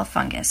mycorrhizal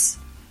fungus.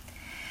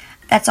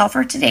 That's all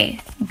for today.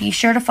 Be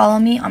sure to follow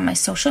me on my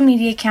social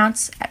media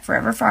accounts at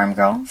Forever Farm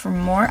Girl for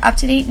more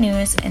up-to-date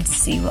news, and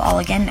see you all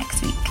again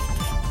next week.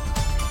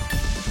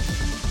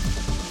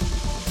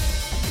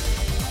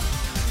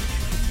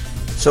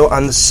 So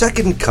on the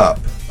second cup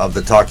of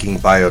the Talking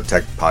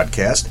Biotech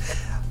podcast,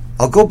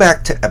 I'll go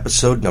back to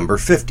episode number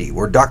 50,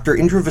 where Dr.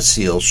 Indra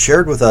Vasile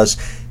shared with us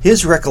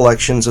his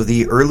recollections of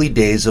the early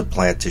days of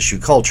plant tissue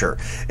culture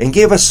and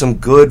gave us some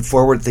good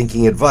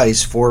forward-thinking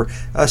advice for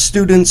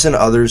students and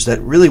others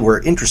that really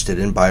were interested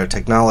in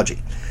biotechnology.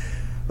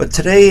 But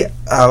today,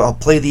 I'll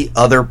play the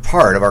other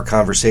part of our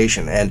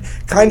conversation, and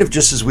kind of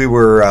just as we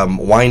were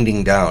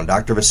winding down,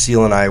 Dr.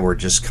 Vasile and I were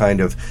just kind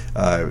of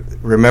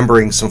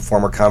remembering some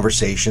former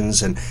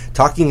conversations and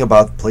talking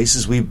about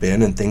places we've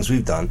been and things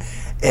we've done.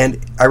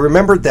 And I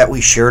remembered that we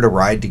shared a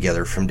ride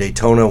together from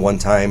Daytona one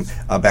time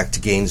back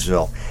to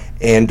Gainesville.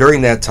 And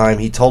during that time,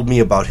 he told me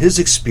about his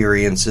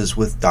experiences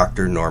with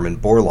Dr. Norman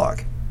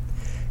Borlaug.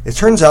 It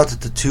turns out that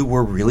the two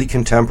were really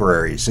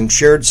contemporaries and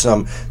shared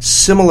some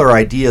similar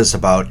ideas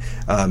about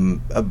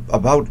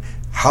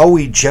how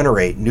we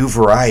generate new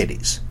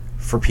varieties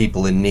for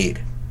people in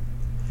need.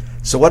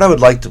 So what I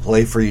would like to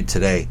play for you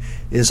today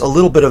is a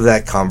little bit of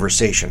that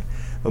conversation,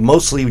 but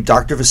mostly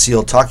Dr.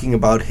 Vasile talking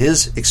about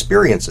his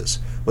experiences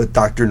with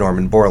Dr.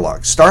 Norman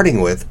Borlaug,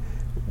 starting with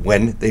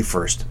when they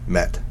first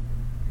met.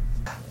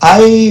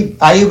 I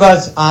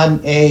was on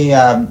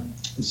a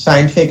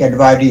scientific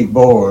advisory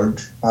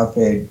board of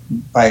a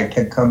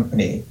biotech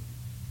company.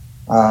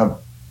 I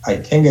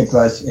think it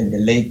was in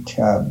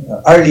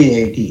the early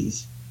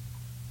 80s.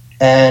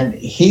 And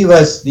he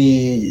was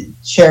the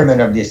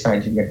chairman of the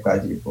scientific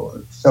advisory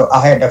board. So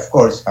I had, of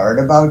course, heard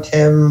about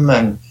him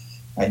and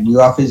I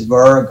knew of his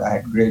work. I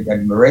had great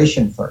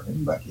admiration for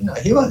him, but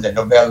he was a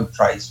Nobel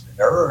Prize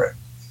winner.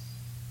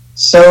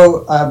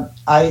 So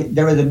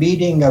there was a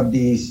meeting of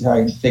the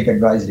Scientific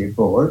Advisory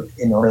Board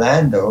in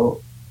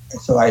Orlando.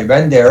 So I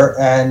went there,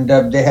 and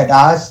they had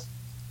asked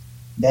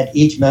that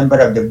each member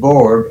of the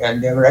board,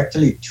 and there were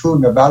actually 2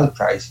 Nobel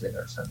Prize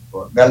winners on the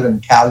board. Melvin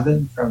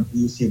Calvin from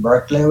UC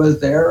Berkeley was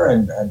there,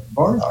 and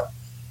Borlaug,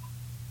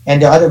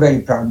 and the other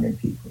very prominent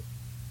people.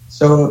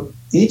 So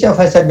each of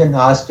us had been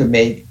asked to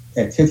make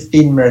a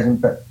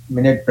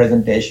 15-minute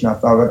presentation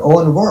of our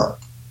own work.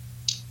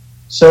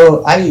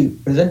 So I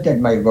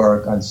presented my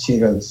work on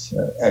cereals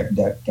at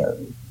that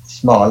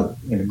small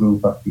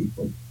group of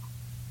people.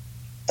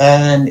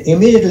 And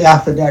immediately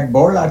after that,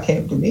 Borlaug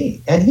came to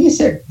me and he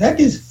said, "That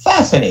is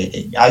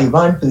fascinating. I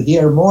want to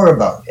hear more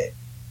about it.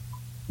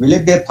 Will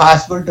it be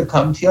possible to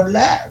come to your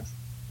lab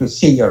to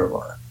see your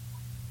work?"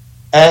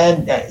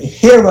 And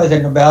here was a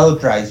Nobel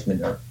Prize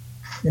winner,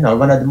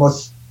 one of the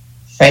most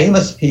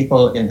famous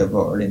people in the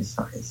world in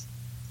science.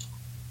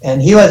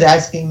 And he was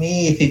asking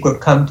me if he could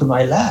come to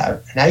my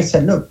lab. And I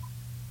said, "Look,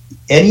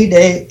 any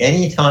day,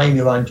 any time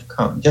you want to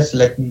come, just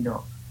let me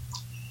know."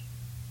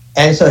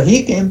 And so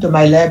he came to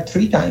my lab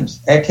 3 times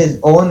at his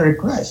own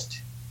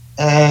request.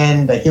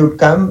 And he would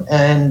come,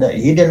 and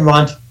he didn't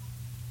want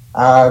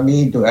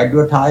me to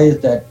advertise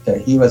that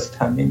he was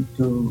coming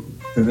to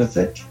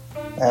visit,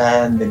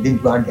 and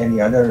didn't want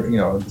any other,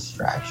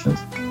 distractions.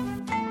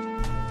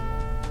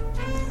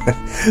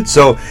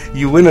 So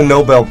you win a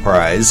Nobel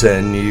Prize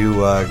and you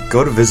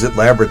go to visit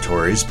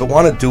laboratories, but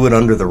want to do it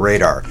under the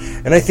radar.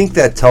 And I think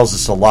that tells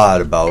us a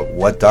lot about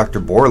what Dr.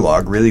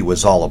 Borlaug really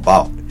was all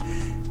about.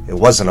 It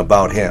wasn't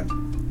about him.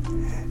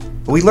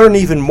 We learn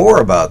even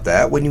more about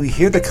that when we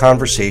hear the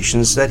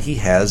conversations that he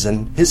has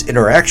and his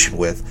interaction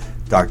with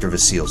Dr.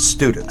 Vasil's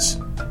students.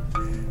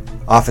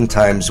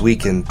 Oftentimes we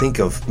can think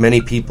of many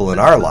people in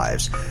our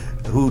lives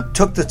who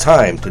took the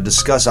time to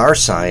discuss our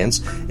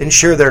science and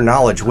share their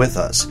knowledge with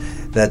us,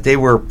 that they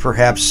were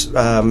perhaps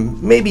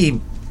maybe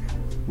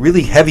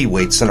really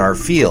heavyweights in our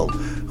field,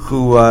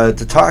 who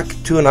to talk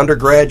to an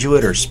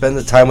undergraduate or spend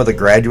the time with a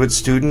graduate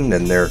student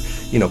and their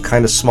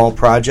kind of small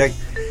project,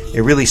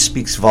 it really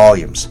speaks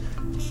volumes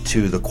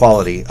to the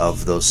quality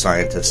of those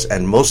scientists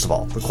and most of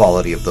all the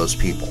quality of those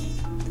people.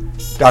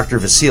 Dr.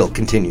 Vasil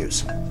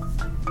continues.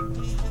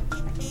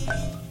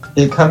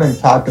 They come and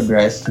talk to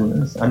grad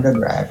students,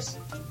 undergrads.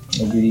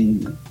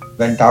 We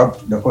went out,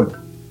 took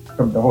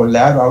the whole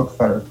lab out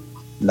for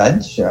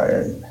lunch,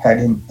 had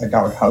him at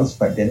our house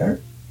for dinner.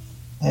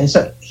 And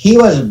so he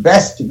was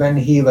best when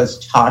he was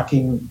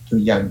talking to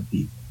young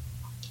people.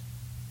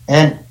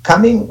 And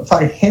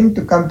for him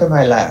to come to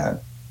my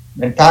lab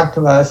and talk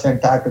to us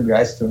and talk to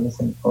grad students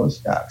and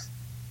postdocs,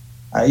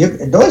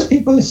 those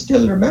people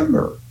still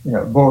remember,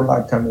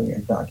 Borlaug coming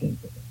and talking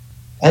to them.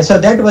 And so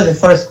that was the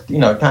first,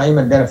 time.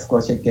 And then, of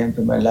course, he came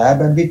to my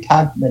lab and we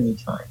talked many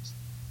times.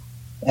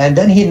 And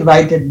then he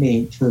invited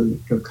me to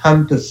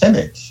come to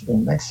Summit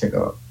in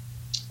Mexico.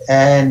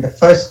 And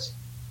first,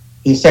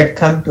 he said,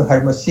 "Come to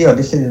Hermosillo."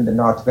 This is in the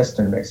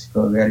northwestern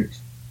Mexico, where,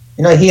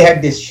 he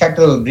had this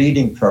shuttle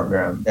breeding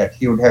program that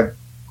he would have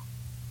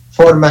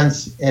 4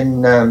 months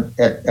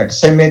at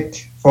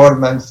Summit, 4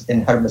 months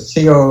in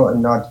Hermosillo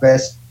in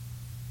northwest,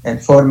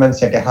 and 4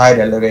 months at a higher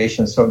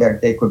elevation, so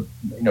that they could,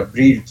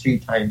 breed 3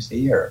 times a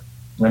year.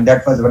 And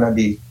that was one of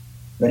the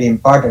very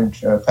important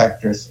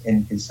factors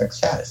in his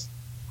success.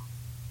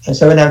 And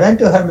so when I went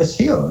to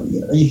Hermosillo,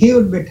 he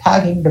would be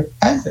talking to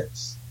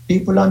peasants,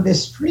 people on the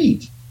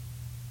street,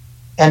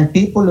 and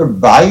people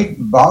would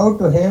bow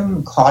to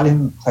him, call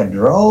him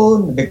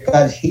Padron,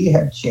 because he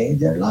had changed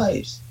their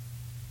lives.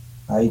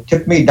 He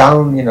took me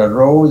down,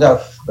 rows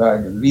of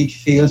wheat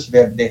fields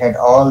where they had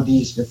all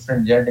these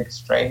different genetic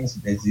strains,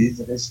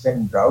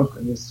 disease-resistant,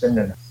 drought-resistant,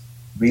 and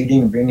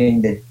breeding,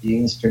 bringing the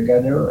genes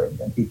together. And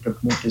then he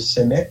took me to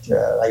Summit.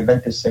 I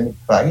went to Summit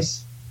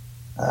twice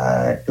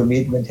to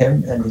meet with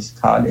him and his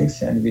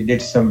colleagues, and we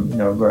did some,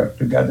 work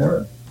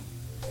together.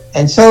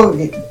 And so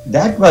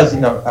that was,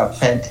 a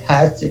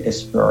fantastic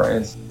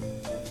experience.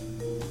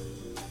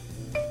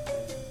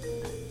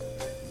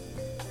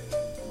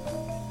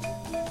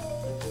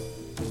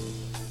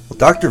 Well,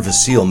 Dr.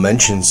 Vasil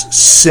mentions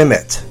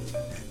CIMMYT.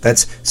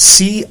 That's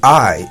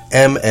C-I-M-M-Y-T,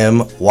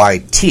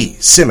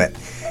 CIMMYT.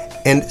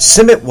 And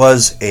CIMMYT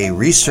was a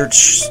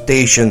research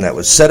station that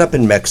was set up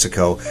in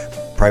Mexico,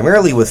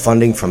 primarily with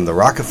funding from the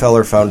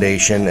Rockefeller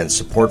Foundation and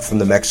support from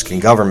the Mexican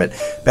government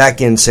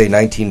back in, say,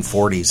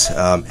 1940s,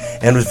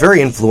 and was very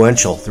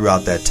influential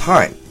throughout that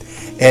time.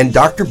 And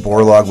Dr.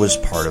 Borlaug was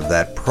part of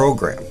that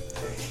program.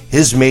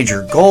 His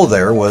major goal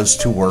there was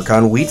to work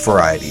on wheat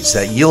varieties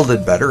that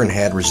yielded better and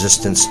had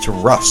resistance to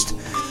rust,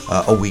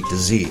 a wheat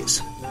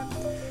disease.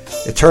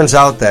 It turns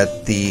out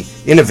that the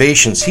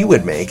innovations he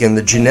would make and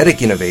the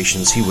genetic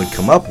innovations he would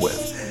come up with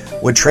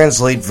would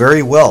translate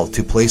very well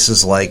to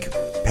places like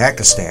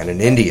Pakistan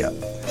and India.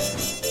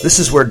 This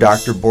is where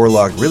Dr.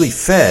 Borlaug really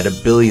fed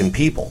 1 billion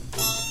people.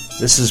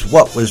 This is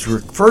what was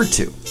referred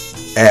to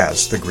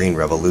as the Green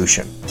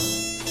Revolution.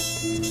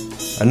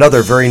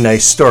 Another very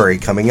nice story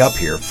coming up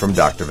here from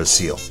Dr.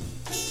 Vasile.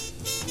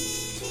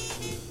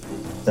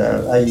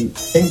 I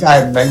think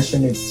I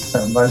mentioned it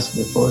once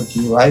before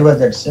to you. I was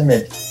at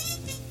Summit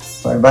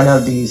for one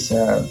of these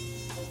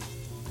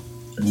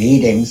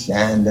meetings,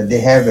 and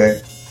they have a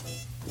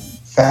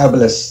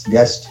fabulous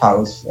guest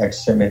house at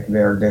Summit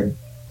where they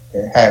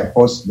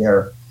host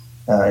their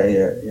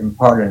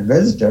important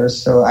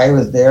visitors. So I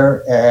was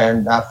there,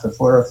 and after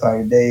 4 or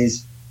 5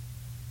 days,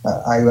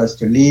 I was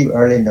to leave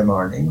early in the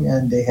morning,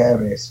 and they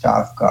have a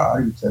staff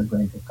car which was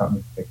going to come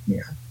and pick me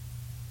up.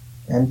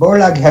 And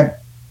Borlaug had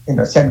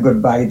said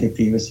goodbye the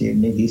previous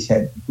evening. He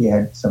said he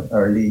had some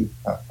early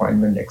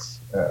appointment next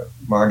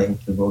morning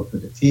to go to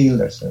the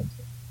field or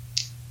something.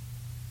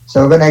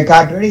 So when I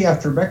got ready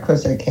after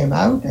breakfast, I came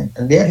out,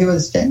 and there he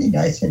was standing.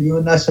 I said, "You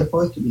were not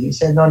supposed to be." He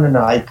said, No,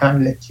 I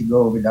can't let you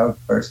go without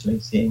personally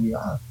seeing you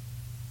out.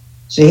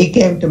 So he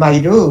came to my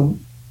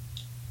room,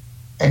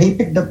 and he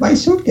picked up my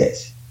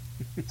suitcase.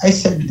 I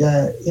said,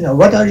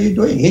 "What are you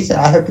doing?" He said,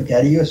 "I have to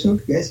carry your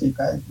suitcase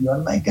because you are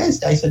my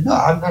guest." I said, "No,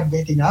 I'm not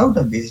getting out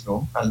of this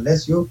room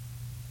unless you..."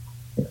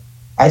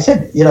 I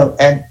said,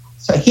 and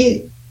so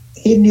he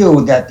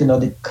knew that,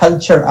 the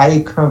culture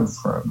I come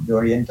from, the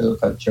Oriental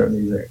culture,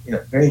 there's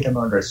a great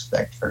amount of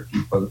respect for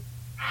people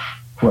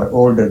who are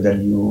older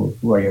than you,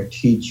 who are your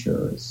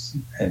teachers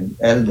and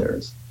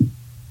elders.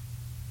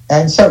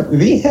 And so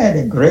we had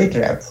a great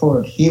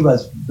rapport. He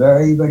was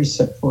very, very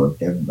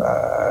supportive.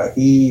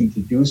 He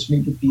introduced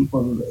me to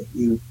people.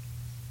 He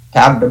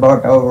talked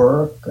about our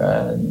work.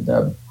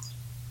 And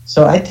so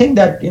I think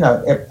that,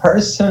 a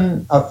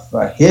person of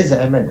his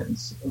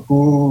eminence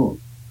who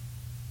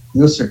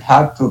used to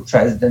talk to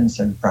presidents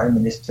and prime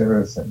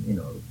ministers and,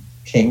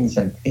 kings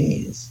and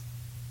queens,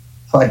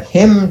 for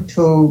him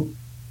to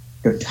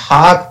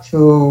talk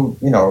to,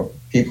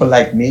 people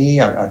like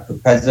me or to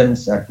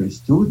peasants or to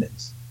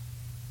students,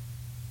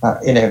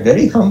 in a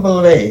very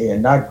humble way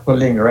and not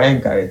pulling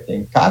rank, I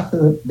think, talk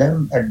to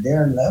them at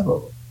their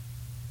level,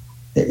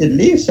 it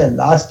leaves a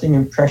lasting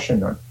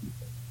impression on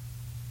people.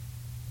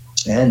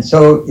 And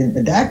so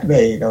in that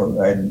way,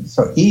 and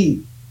so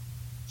he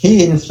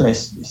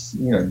influenced,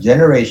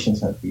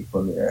 generations of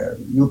people.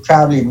 You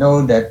probably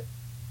know that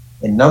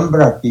a number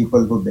of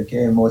people who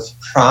became most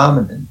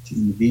prominent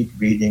in wheat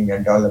breeding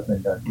and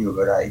development of new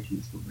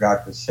varieties, who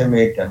brought to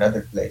Summit and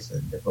other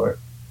places in the world,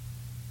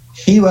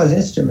 he was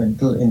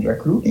instrumental in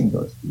recruiting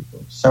those people.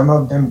 Some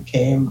of them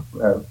came,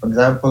 for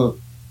example,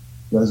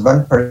 there was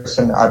one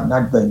person, I'm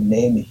not going to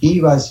name,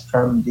 he was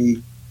from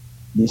the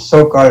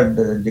so-called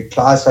the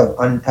class of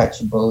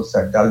untouchables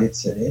or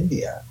Dalits in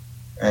India.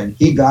 And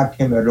he got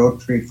him a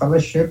Rotary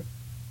Fellowship,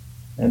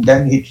 and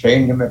then he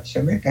trained him at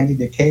Summit, and he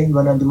became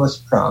one of the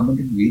most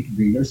prominent wheat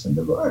breeders in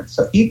the world.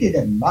 So he did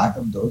a lot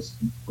of those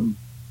people.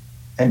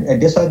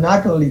 And this was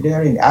not only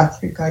there in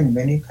Africa, in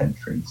many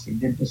countries. He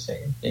did the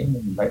same thing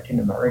in Latin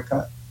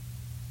America.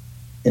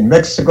 In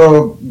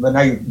Mexico, when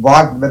I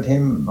walked with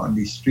him on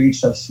the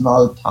streets of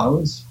small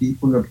towns,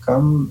 people would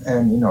come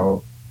and,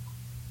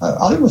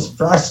 almost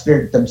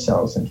prostrate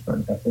themselves in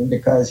front of him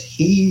because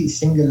he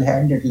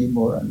single-handedly,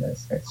 more or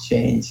less, had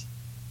changed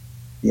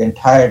the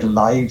entire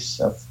lives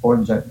of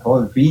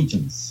whole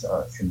regions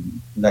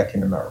in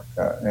Latin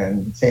America.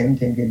 And the same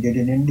thing he did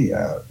in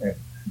India and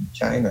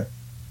China.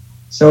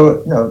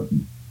 So,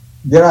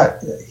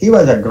 he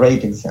was a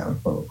great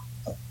example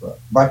of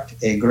what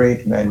a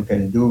great man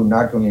can do,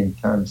 not only in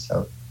terms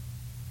of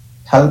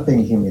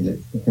helping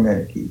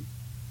humanity,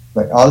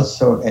 but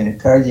also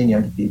encouraging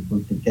young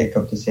people to take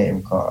up the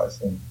same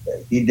cause. And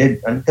he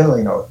did until,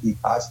 he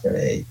passed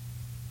away.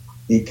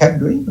 He kept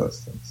doing those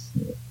things.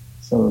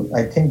 So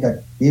I think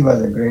that he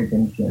was a great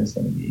influence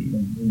on me.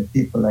 And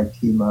people like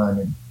Chapman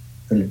and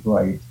Philip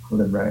White,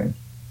 Hildebrand.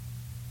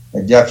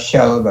 Jeff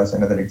Shell was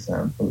another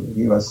example.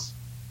 He was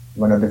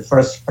one of the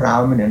first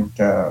prominent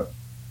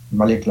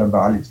molecular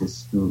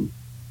biologists to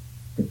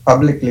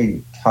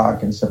publicly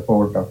talk in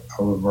support of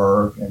our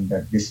work, and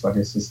that this was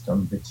a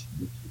system which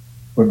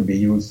could be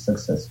used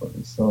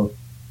successfully. So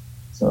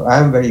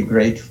I'm very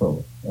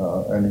grateful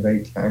and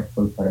very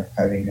thankful for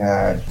having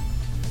had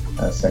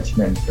such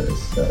mentors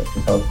to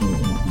help me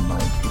in my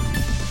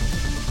career.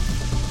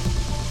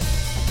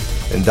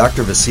 And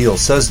Dr. Vasile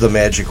says the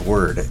magic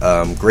word,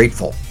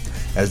 grateful.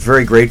 I was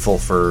very grateful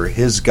for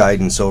his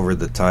guidance over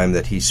the time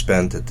that he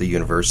spent at the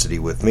university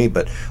with me,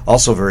 but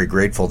also very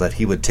grateful that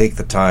he would take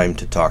the time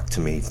to talk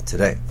to me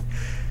today.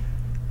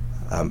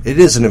 It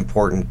is an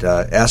important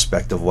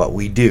aspect of what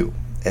we do,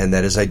 and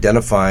that is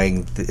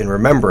identifying and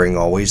remembering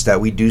always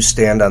that we do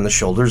stand on the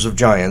shoulders of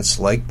giants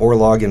like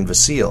Borlaug and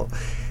Vasile,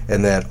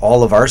 and that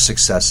all of our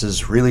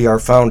successes really are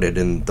founded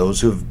in those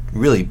who've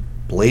really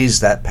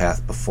blazed that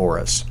path before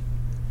us.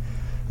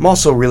 I'm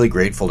also really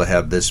grateful to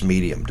have this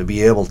medium, to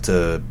be able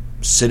to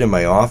sit in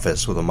my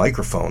office with a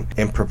microphone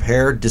and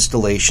prepare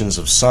distillations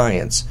of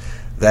science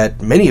that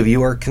many of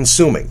you are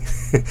consuming.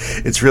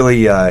 It's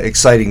really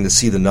exciting to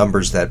see the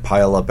numbers that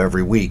pile up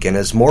every week, and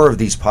as more of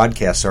these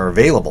podcasts are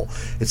available,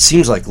 it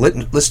seems like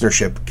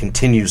listenership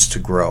continues to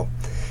grow.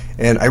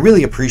 And I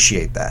really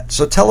appreciate that.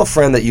 So tell a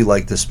friend that you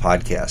like this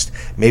podcast.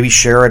 Maybe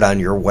share it on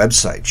your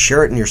website.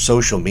 Share it in your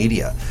social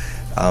media.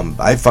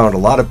 I found a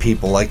lot of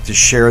people like to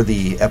share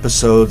the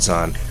episodes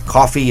on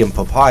coffee and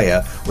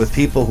papaya with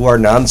people who are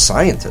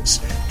non-scientists,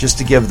 just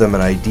to give them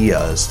an idea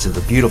as to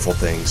the beautiful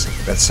things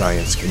that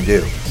science can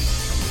do.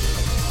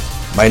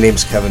 My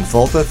name's Kevin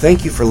Folta.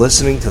 Thank you for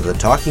listening to the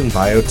Talking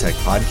Biotech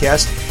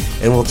podcast,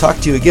 and we'll talk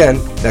to you again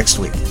next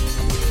week.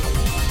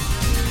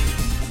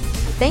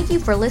 Thank you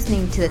for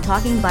listening to the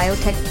Talking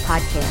Biotech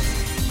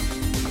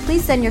podcast.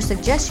 Please send your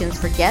suggestions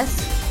for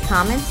guests,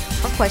 comments,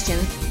 or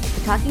questions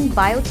to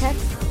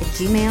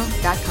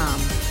talkingbiotech@gmail.com.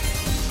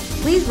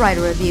 Please write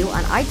a review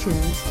on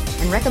iTunes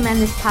and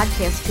recommend this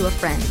podcast to a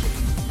friend.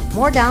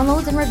 More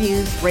downloads and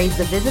reviews raise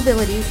the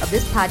visibility of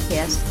this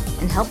podcast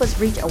and help us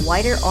reach a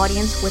wider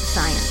audience with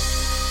science.